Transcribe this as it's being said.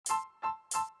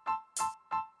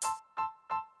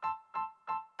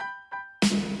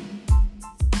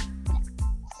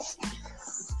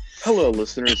Hello,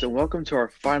 listeners, and welcome to our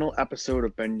final episode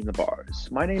of Bending the Bars.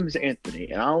 My name is Anthony,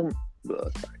 and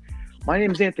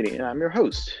I'm your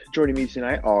host. Joining me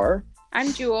tonight are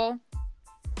I'm Jewel.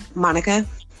 Monica.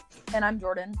 And I'm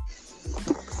Jordan.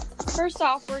 First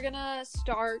off, we're gonna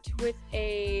start with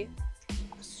a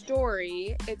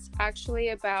story. It's actually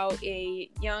about a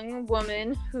young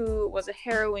woman who was a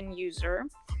heroin user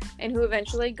and who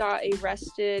eventually got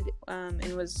arrested and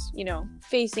was,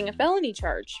 facing a felony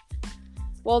charge.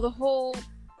 Well, the whole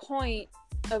point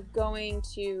of going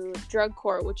to drug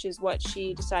court, which is what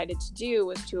she decided to do,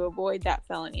 was to avoid that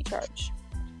felony charge.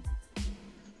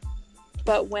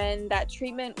 But when that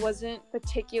treatment wasn't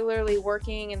particularly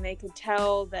working and they could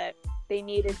tell that they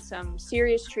needed some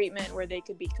serious treatment where they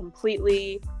could be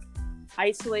completely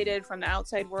isolated from the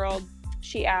outside world,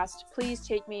 she asked, "Please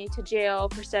take me to jail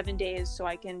for 7 days so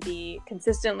I can be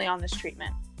consistently on this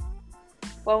treatment."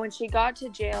 Well, when she got to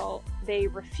jail, they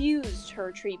refused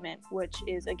her treatment, which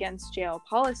is against jail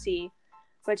policy,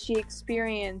 but she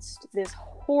experienced this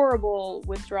horrible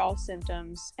withdrawal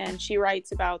symptoms, and she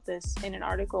writes about this in an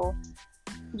article,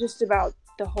 just about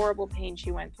the horrible pain she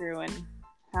went through and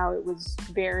how it was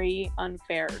very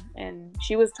unfair. And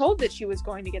she was told that she was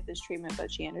going to get this treatment,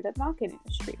 but she ended up not getting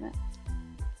this treatment.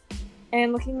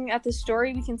 And looking at the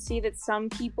story, we can see that some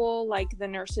people, like the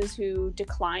nurses who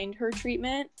declined her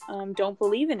treatment, don't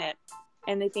believe in it.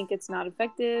 And they think it's not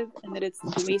effective and that it's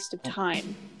a waste of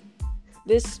time.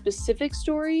 This specific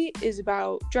story is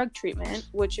about drug treatment,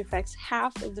 which affects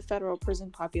half of the federal prison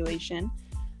population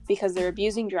because they're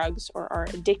abusing drugs or are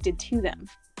addicted to them.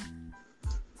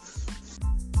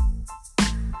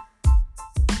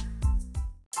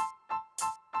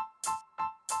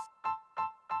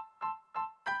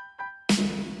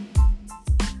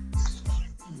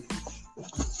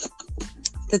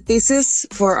 The thesis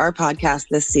for our podcast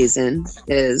this season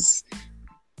is,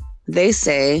 they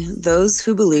say those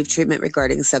who believe treatment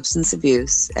regarding substance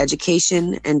abuse,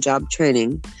 education, and job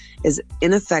training is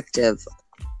ineffective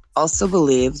also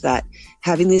believe that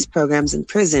having these programs in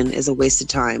prison is a waste of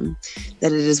time,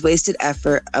 that it is wasted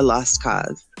effort, a lost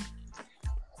cause.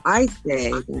 I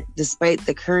say that despite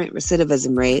the current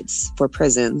recidivism rates for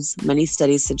prisons, many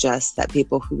studies suggest that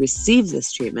people who receive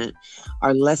this treatment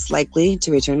are less likely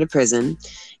to return to prison.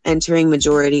 Entering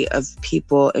majority of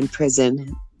people in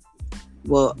prison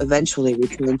will eventually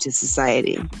return to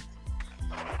society.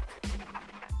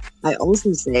 I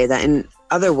also say that, in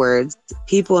other words,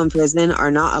 people in prison are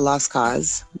not a lost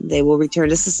cause. They will return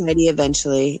to society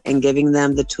eventually, and giving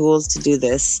them the tools to do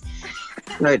this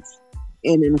starts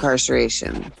in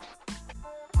incarceration.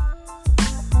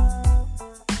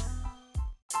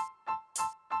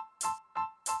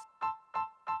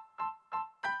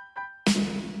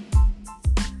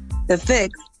 To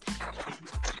fix,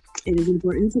 it is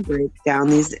important to break down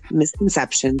these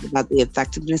misconceptions about the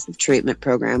effectiveness of treatment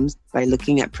programs by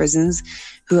looking at prisons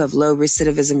who have low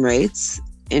recidivism rates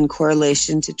in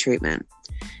correlation to treatment.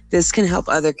 This can help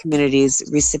other communities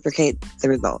reciprocate the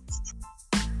results.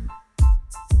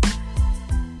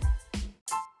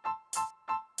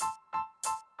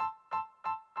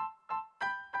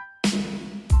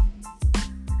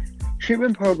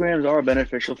 treatment programs are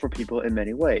beneficial for people in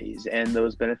many ways, and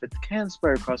those benefits can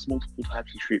spread across multiple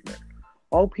types of treatment.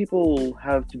 All people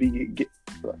have to be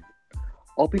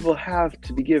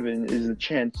given is a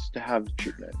chance to have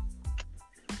treatment.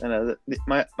 And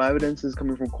my evidence is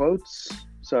coming from quotes.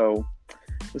 So,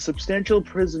 the substantial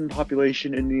prison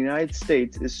population in the United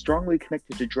States is strongly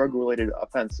connected to drug-related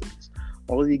offenses.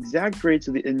 While the exact rates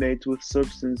of the inmates with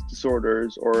substance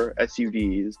disorders, or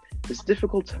SUDs, is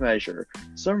difficult to measure,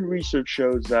 some research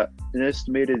shows that an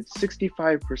estimated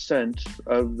 65%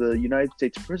 of the United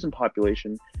States prison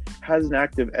population has an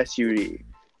active SUD.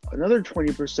 Another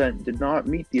 20% did not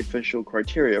meet the official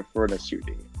criteria for an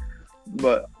SUD,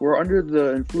 but were under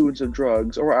the influence of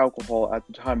drugs or alcohol at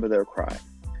the time of their crime.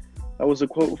 That was a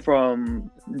quote from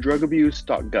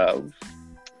drugabuse.gov,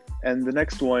 and the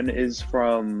next one is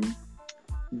from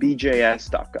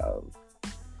bjs.gov.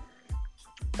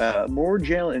 More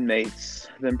jail inmates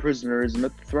than prisoners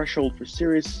met the threshold for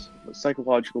serious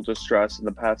psychological distress in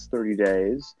the past 30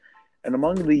 days, and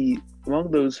among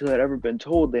those who had ever been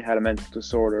told they had a mental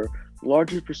disorder, the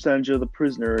largest percentage of the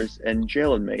prisoners and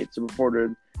jail inmates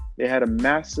reported they had a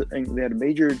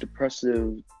major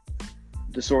depressive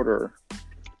disorder.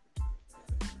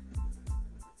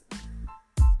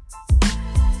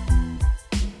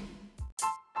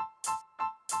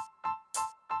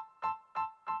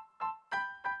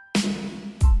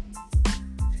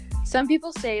 Some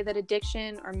people say that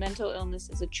addiction or mental illness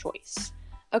is a choice.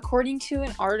 According to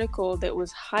an article that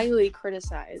was highly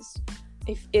criticized,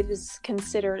 if it is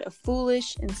considered a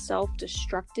foolish and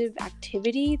self-destructive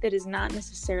activity that is not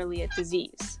necessarily a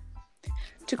disease.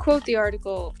 To quote the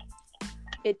article,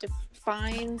 it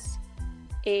defines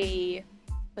a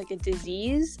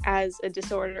disease as a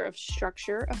disorder of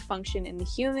structure of function in the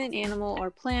human, animal,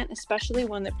 or plant, especially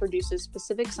one that produces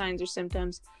specific signs or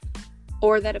symptoms,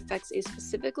 or that affects a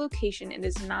specific location and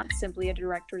is not simply a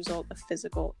direct result of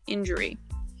physical injury.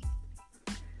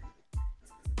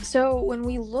 So when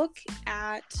we look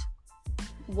at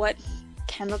what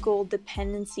chemical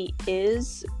dependency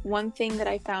is, one thing that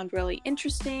I found really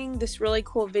interesting, this really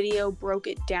cool video broke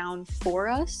it down for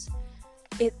us.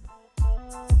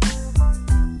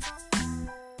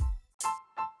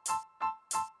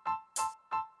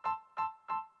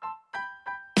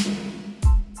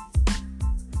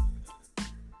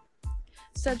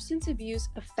 Substance abuse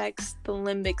affects the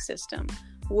limbic system,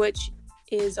 which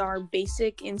is our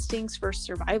basic instincts for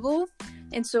survival.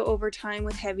 And so over time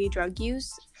with heavy drug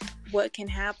use, what can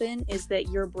happen is that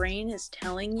your brain is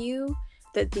telling you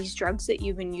that these drugs that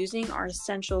you've been using are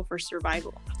essential for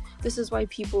survival. This is why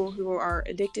people who are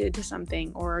addicted to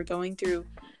something or are going through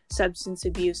substance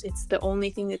abuse, it's the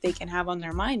only thing that they can have on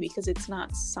their mind, because it's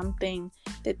not something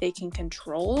that they can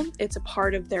control. It's a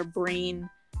part of their brain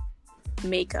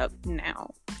makeup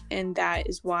now. And that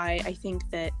is why I think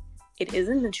that it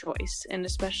isn't a choice. And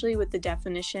especially with the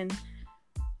definition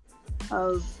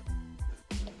of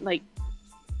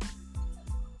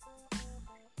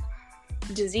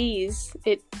disease,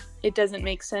 it doesn't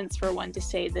make sense for one to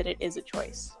say that it is a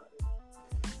choice.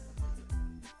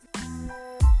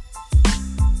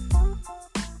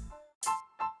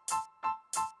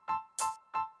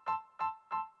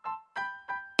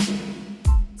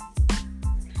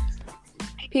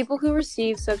 People who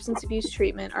receive substance abuse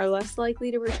treatment are less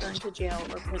likely to return to jail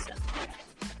or prison.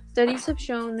 Studies have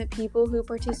shown that people who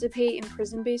participate in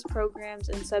prison-based programs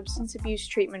and substance abuse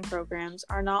treatment programs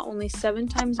are not only 7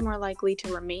 times more likely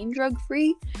to remain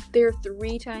drug-free, they are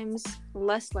 3 times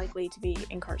less likely to be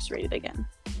incarcerated again.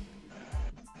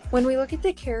 When we look at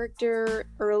the character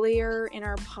earlier in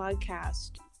our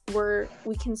podcast, where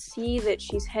we can see that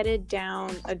she's headed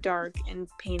down a dark and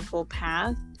painful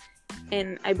path,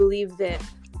 and I believe that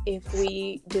if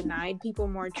we denied people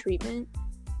more treatment,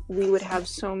 we would have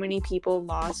so many people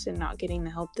lost and not getting the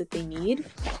help that they need.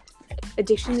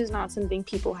 Addiction is not something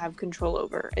people have control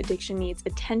over. Addiction needs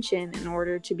attention in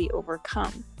order to be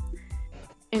overcome.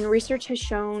 And research has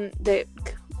shown that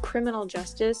treatment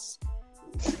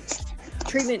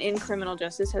in criminal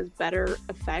justice has better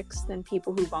effects than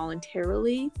people who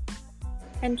voluntarily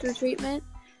enter treatment,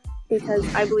 because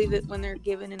I believe that when they're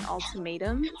given an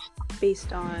ultimatum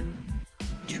based on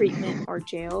treatment or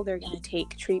jail, they're going to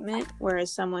take treatment,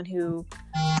 whereas someone who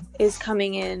is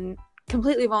coming in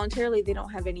completely voluntarily, they don't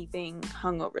have anything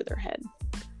hung over their head.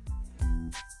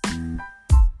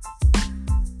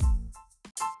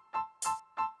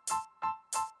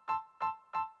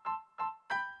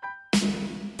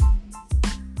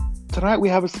 Tonight we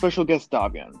have a special guest,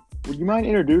 Davian. Would you mind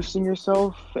introducing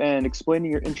yourself and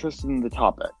explaining your interest in the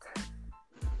topic?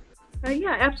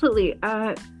 Yeah, absolutely.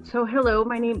 So hello,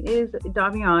 my name is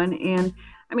Davian, and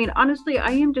I mean, honestly, I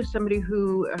am just somebody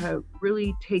who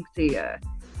really takes a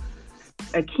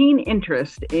keen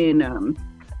interest in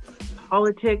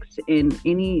politics, in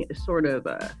any sort of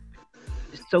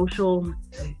social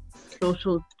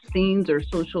scenes or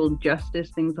social justice,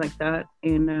 things like that.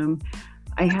 And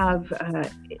I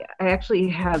actually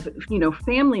have,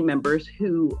 family members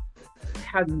who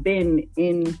have been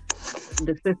in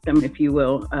the system, if you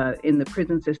will, in the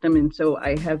prison system. And so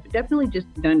I have definitely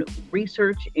just done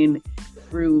research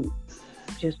through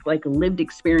just like lived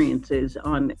experiences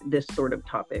on this sort of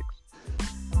topics.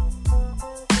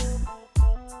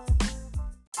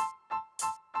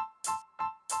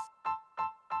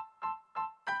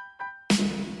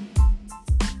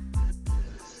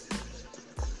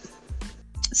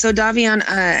 So Davian,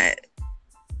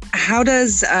 how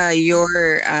does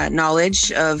your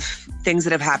knowledge of things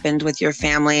that have happened with your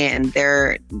family and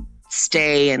their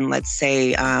stay in, let's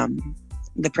say,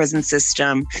 the prison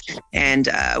system and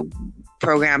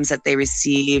programs that they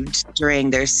received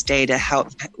during their stay to help,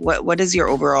 what is your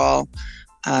overall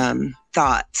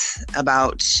thought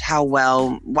about how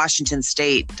well Washington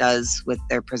State does with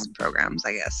their prison programs,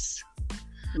 I guess?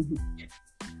 Mm-hmm.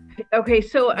 Okay,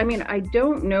 so I mean, I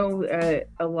don't know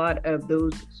a lot of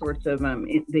those sorts of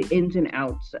the ins and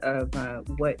outs of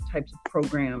what types of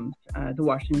programs the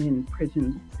Washington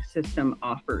prison system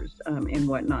offers and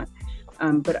whatnot.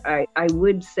 But I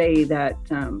would say that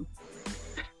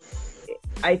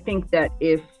I think that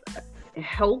if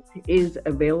help is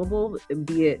available,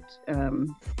 be it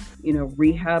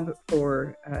rehab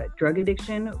for drug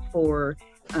addiction, for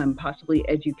possibly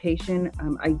education.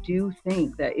 I do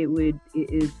think that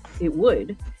it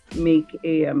would make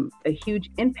a huge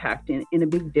impact in a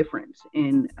big difference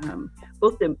in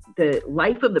both the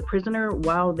life of the prisoner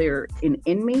while they're an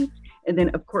inmate, and then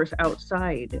of course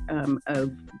outside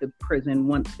of the prison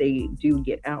once they do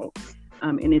get out.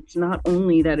 And it's not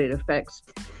only that it affects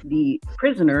the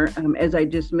prisoner, as I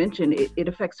just mentioned, it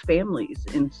affects families.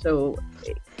 And so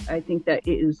I think that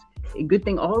it is a good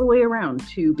thing all the way around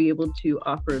to be able to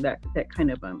offer that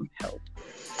kind of help.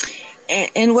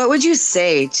 And what would you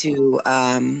say to,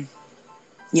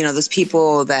 those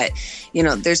people that,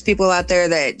 there's people out there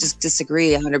that just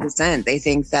disagree 100%. They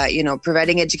think that,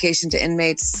 providing education to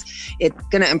inmates, it's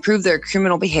going to improve their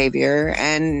criminal behavior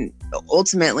and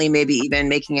ultimately maybe even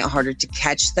making it harder to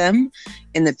catch them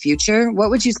in the future. What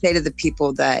would you say to the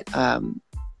people that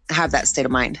have that state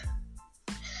of mind?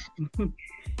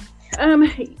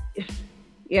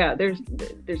 Yeah,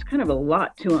 there's kind of a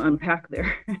lot to unpack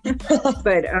there.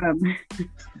 But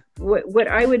what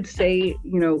I would say,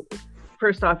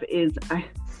 first off is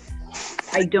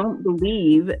I don't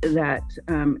believe that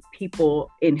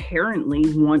people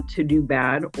inherently want to do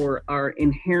bad or are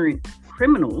inherent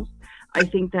criminals. I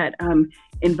think that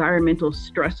environmental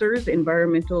stressors,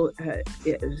 environmental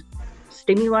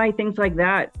stimuli, things like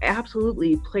that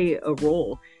absolutely play a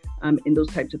role in those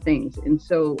types of things. And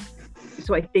so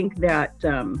I think that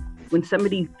when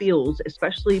somebody feels,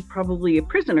 especially probably a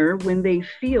prisoner, when they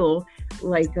feel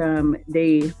like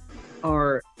they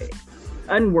are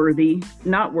unworthy,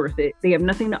 not worth it, they have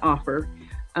nothing to offer,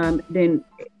 then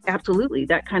absolutely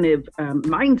that kind of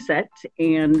mindset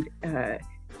and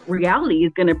reality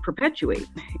is going to perpetuate.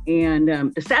 And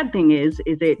the sad thing is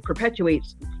it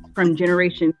perpetuates from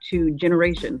generation to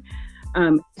generation.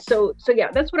 So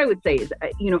yeah, that's what I would say is,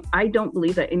 I don't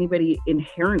believe that anybody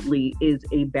inherently is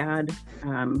a bad,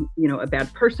 a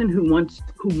bad person who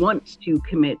wants to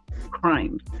commit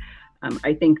crimes.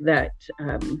 I think that,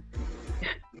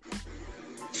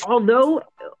 although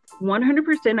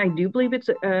 100%, I do believe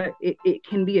it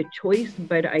can be a choice,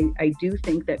 but I do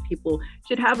think that people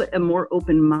should have a more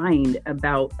open mind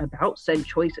about said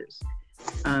choices.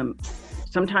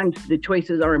 Sometimes the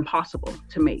choices are impossible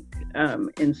to make,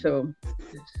 and so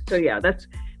yeah, that's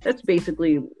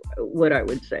basically what I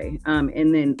would say.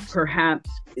 And then perhaps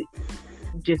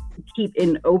just keep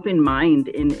an open mind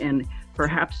and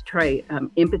perhaps try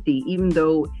empathy, even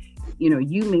though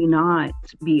you may not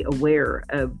be aware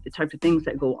of the types of things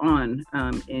that go on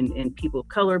in people of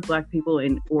color, Black people,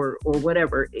 and or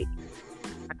whatever. I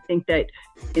think that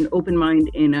an open mind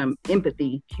and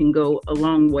empathy can go a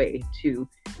long way to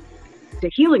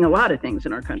healing a lot of things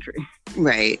in our country.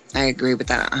 Right. I agree with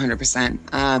that 100%.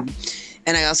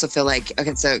 And I also feel like,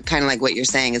 okay, so kind of like what you're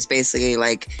saying is basically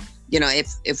like,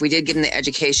 if we did give them the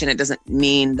education, it doesn't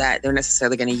mean that they're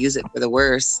necessarily going to use it for the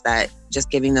worse, that just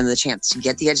giving them the chance to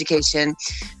get the education,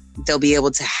 they'll be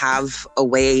able to have a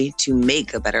way to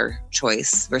make a better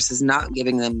choice versus not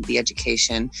giving them the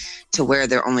education to where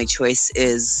their only choice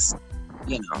is,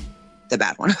 the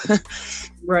bad one.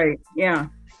 Right. Yeah.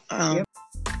 Yep.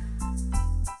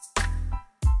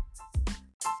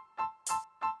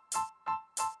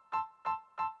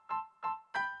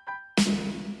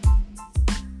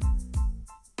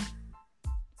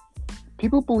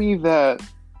 People believe that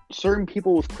certain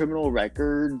people with criminal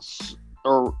records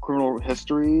or criminal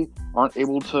history aren't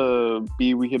able to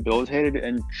be rehabilitated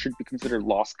and should be considered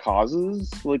lost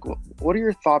causes. Like, what are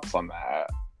your thoughts on that?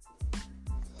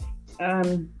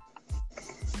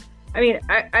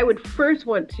 I would first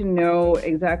want to know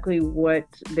exactly what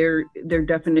their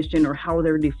definition or how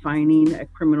they're defining a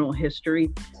criminal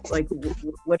history. Like,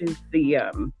 what is the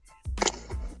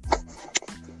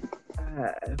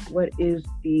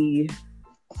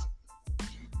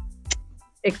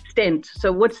extent?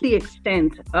 So what's the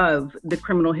extent of the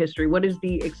criminal history? What is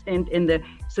the extent and the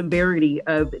severity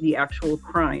of the actual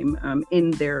crime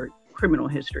in their criminal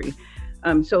history?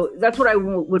 So that's what I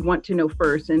would want to know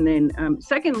first. And then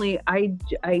secondly, I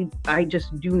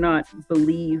just do not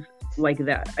believe like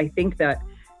that. I think that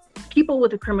people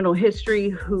with a criminal history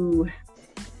who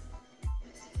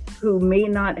may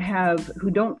not have,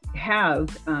 who don't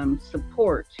have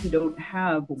support, who don't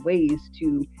have ways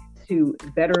to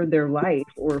better their life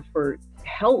or for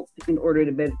help in order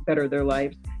to better their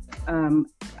lives,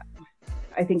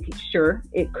 I think, sure,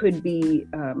 it could be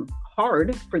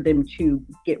hard for them to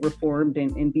get reformed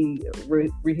and be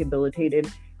rehabilitated.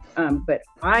 But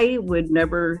I would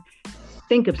never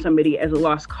think of somebody as a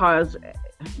lost cause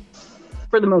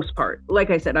for the most part. Like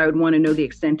I said, I would want to know the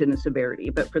extent and the severity,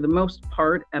 but for the most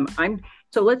part,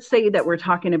 so let's say that we're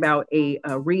talking about a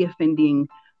reoffending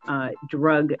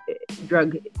drug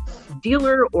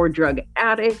dealer or drug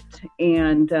addict,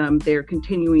 and they're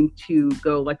continuing to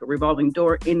go like a revolving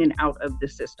door in and out of the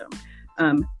system.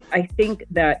 I think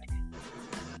that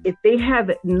if they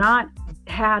have not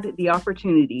had the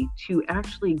opportunity to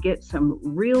actually get some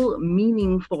real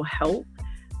meaningful help,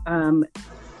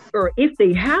 or if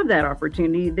they have that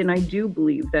opportunity, then I do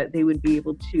believe that they would be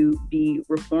able to be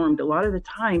reformed. A lot of the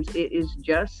times it is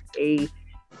just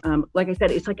like I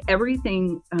said, it's like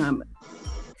everything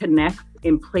connects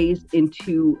and plays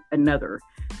into another.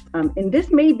 And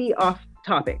this may be off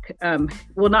topic.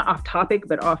 Well, not off topic,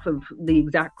 but off of the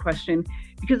exact question,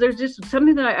 because there's just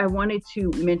something that I wanted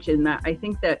to mention that I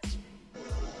think that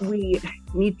we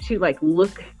need to like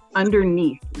look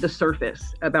underneath the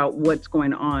surface about what's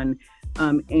going on.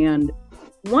 And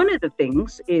one of the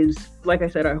things is, like I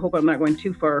said, I hope I'm not going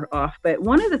too far off, but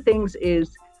one of the things is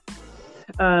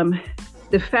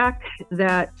the fact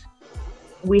that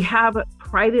we have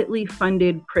privately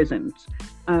funded prisons.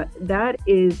 That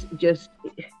is just,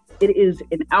 it is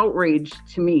an outrage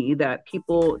to me that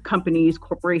people, companies,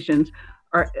 corporations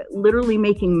are literally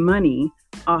making money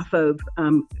off of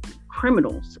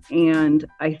criminals. And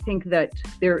I think that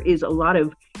there is a lot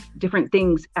of different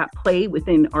things at play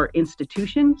within our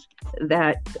institutions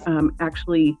that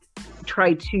actually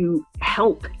try to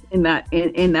help in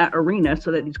that arena,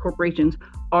 so that these corporations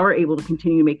are able to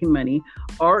continue making money,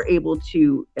 are able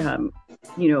to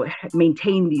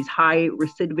maintain these high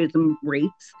recidivism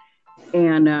rates.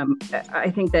 And I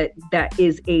think that that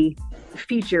is a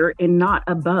feature and not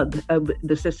a bug of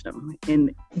the system,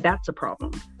 and that's a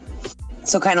problem.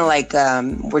 So kind of like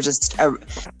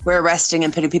we're arresting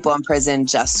and putting people in prison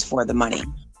just for the money.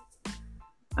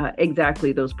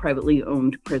 Exactly, those privately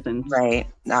owned prisons. Right.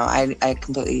 No, I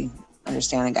completely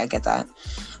understand. I get that.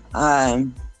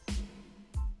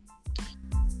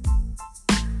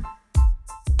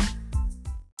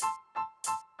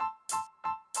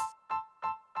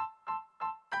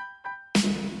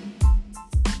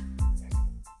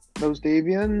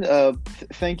 Davian,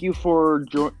 thank you for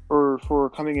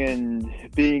coming and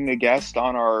being a guest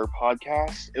on our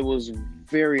podcast. It was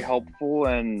very helpful,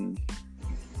 and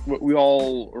we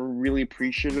all are really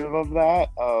appreciative of that.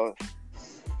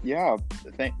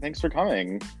 Thanks for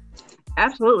coming.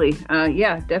 Absolutely.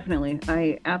 Yeah, definitely.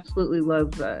 I absolutely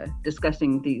love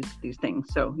discussing these things.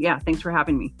 So yeah, thanks for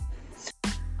having me.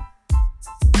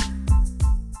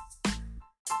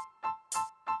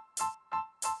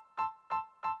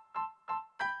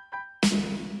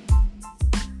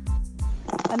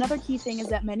 Another key thing is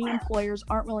that many employers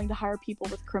aren't willing to hire people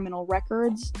with criminal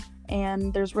records,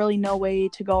 and there's really no way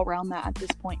to go around that at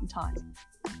this point in time.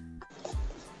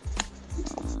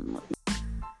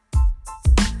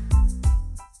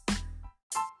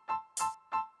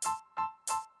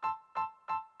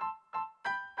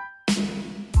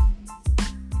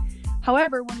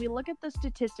 However, when we look at the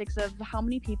statistics of how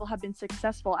many people have been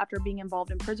successful after being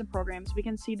involved in prison programs, we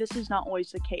can see this is not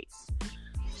always the case.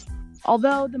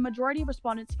 Although the majority of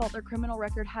respondents felt their criminal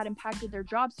record had impacted their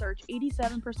job search,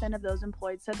 87% of those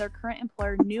employed said their current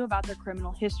employer knew about their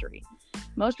criminal history.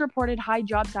 Most reported high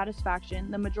job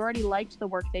satisfaction. The majority liked the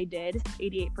work they did,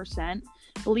 88%,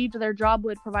 believed their job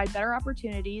would provide better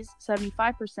opportunities,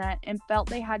 75%, and felt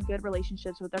they had good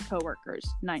relationships with their coworkers,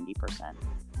 90%.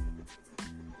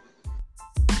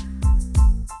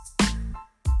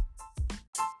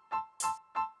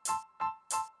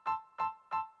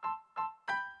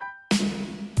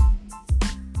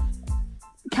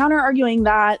 Counter-arguing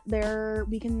that,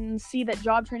 we can see that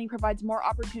job training provides more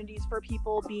opportunities for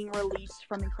people being released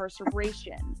from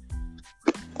incarceration.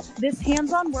 This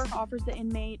hands-on work offers the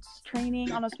inmates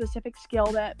training on a specific skill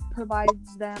that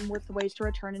provides them with ways to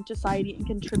return in society and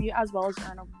contribute as well as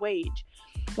earn a wage.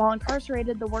 While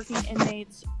incarcerated, the working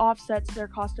inmates offsets their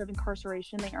cost of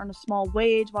incarceration. They earn a small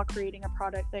wage while creating a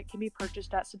product that can be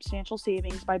purchased at substantial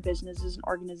savings by businesses and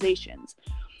organizations.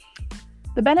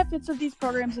 The benefits of these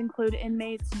programs include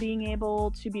inmates being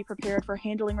able to be prepared for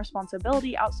handling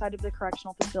responsibility outside of the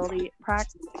correctional facility,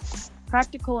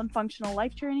 practical and functional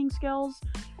life training skills,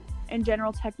 and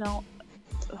general technical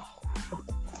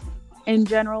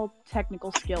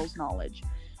skills knowledge.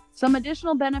 Some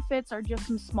additional benefits are just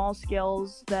some small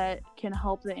skills that can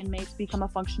help the inmates become a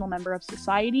functional member of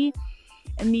society,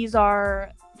 and these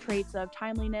are traits of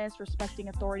timeliness, respecting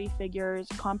authority figures,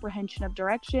 comprehension of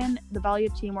direction, the value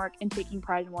of teamwork, and taking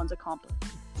pride in one's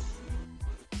accomplishments.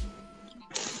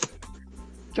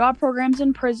 Job programs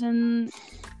in prison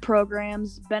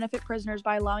programs benefit prisoners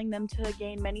by allowing them to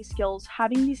gain many skills.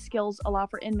 Having these skills allow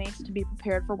for inmates to be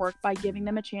prepared for work by giving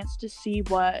them a chance to see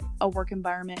what a work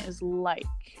environment is like.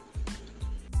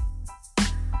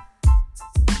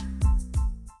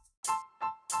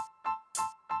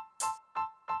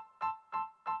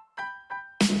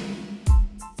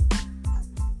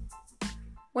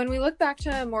 When we look back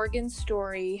to Morgan's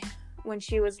story, when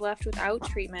she was left without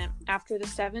treatment, after the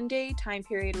 7-day time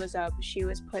period was up, she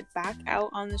was put back out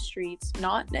on the streets,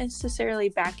 not necessarily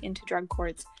back into drug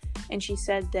courts, and she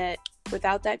said that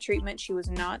without that treatment, she was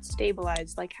not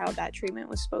stabilized like how that treatment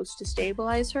was supposed to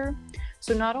stabilize her.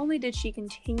 So not only did she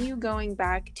continue going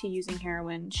back to using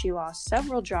heroin, she lost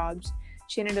several jobs,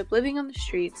 she ended up living on the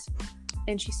streets,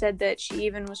 and she said that she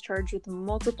even was charged with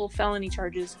multiple felony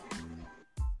charges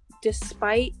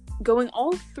despite going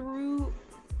all through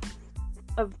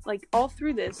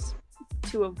this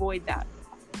to avoid that.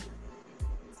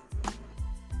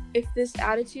 If this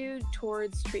attitude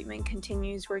towards treatment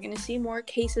continues, we're going to see more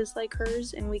cases like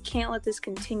hers, and we can't let this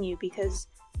continue because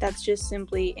that's just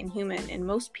simply inhuman. And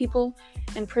most people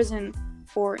in prison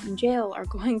or in jail are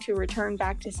going to return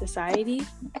back to society,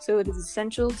 so it is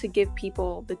essential to give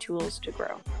people the tools to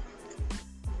grow.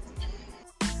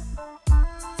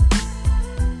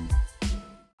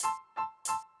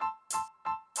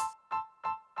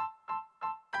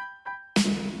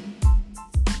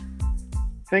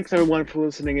 Thanks everyone for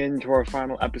listening in to our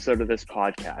final episode of this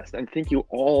podcast, and thank you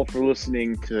all for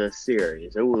listening to the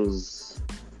series. It was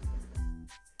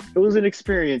an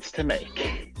experience to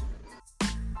make.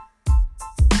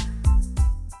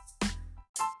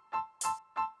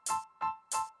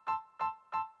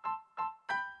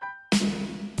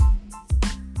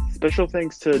 Special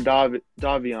thanks to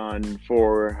Davion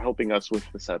for helping us with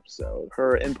this episode.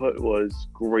 Her input was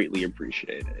greatly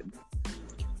appreciated.